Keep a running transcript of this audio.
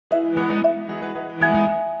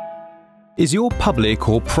Is your public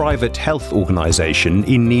or private health organisation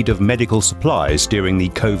in need of medical supplies during the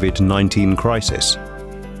COVID-19 crisis?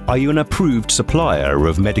 Are you an approved supplier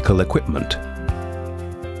of medical equipment?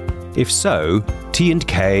 If so,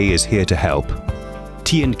 T&K is here to help.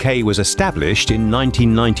 T&K was established in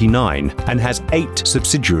 1999 and has 8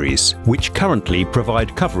 subsidiaries, which currently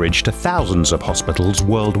provide coverage to thousands of hospitals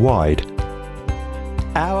worldwide.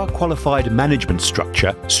 Our qualified management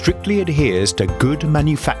structure strictly adheres to good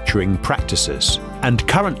manufacturing practices, and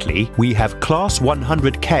currently we have Class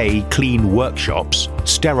 100K clean workshops,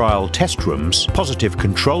 sterile test rooms, positive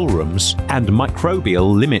control rooms, and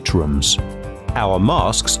microbial limit rooms. Our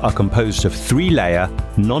masks are composed of 3-layer,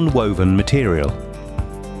 non-woven material.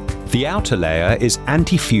 The outer layer is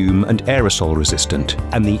anti-fume and aerosol resistant,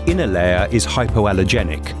 and the inner layer is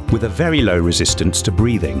hypoallergenic, with a very low resistance to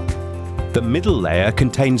breathing. The middle layer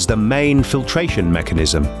contains the main filtration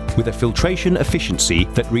mechanism, with a filtration efficiency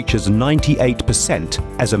that reaches 98%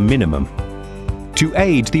 as a minimum. To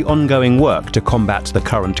aid the ongoing work to combat the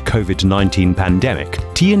current COVID-19 pandemic,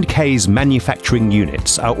 T&K's manufacturing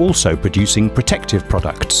units are also producing protective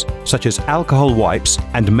products, such as alcohol wipes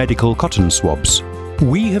and medical cotton swabs.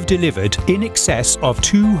 We have delivered in excess of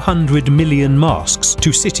 200 million masks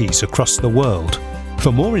to cities across the world.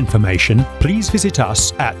 For more information, please visit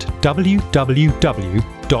us at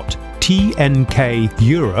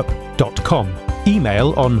www.tnkeurope.com.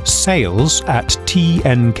 Email on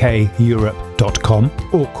sales@tnkeurope.com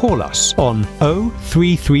or call us on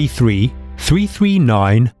 0333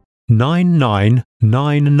 339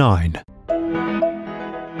 9999.